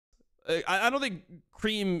I don't think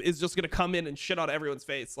Creme is just going to come in and shit on everyone's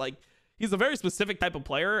face. Like, he's a very specific type of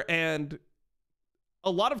player, and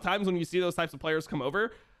a lot of times when you see those types of players come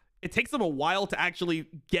over, it takes them a while to actually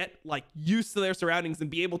get like used to their surroundings and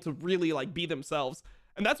be able to really like be themselves.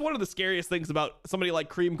 And that's one of the scariest things about somebody like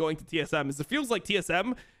Creme going to TSM, is it feels like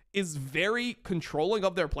TSM is very controlling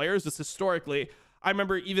of their players just historically. I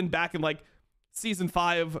remember even back in like season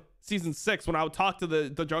 5, season 6, when I would talk to the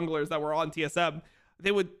junglers that were on TSM,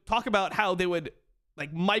 they would talk about how they would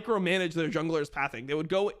like micromanage their junglers pathing. They would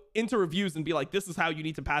go into reviews and be like, this is how you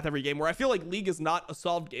need to path every game, where I feel like League is not a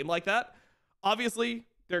solved game like that. Obviously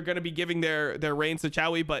they're going to be giving their reins to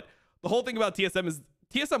Chowie, but the whole thing about TSM is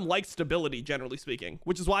TSM likes stability, generally speaking,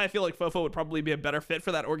 which is why I feel like Fofo would probably be a better fit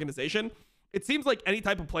for that organization. It seems like any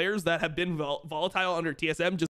type of players that have been volatile under TSM just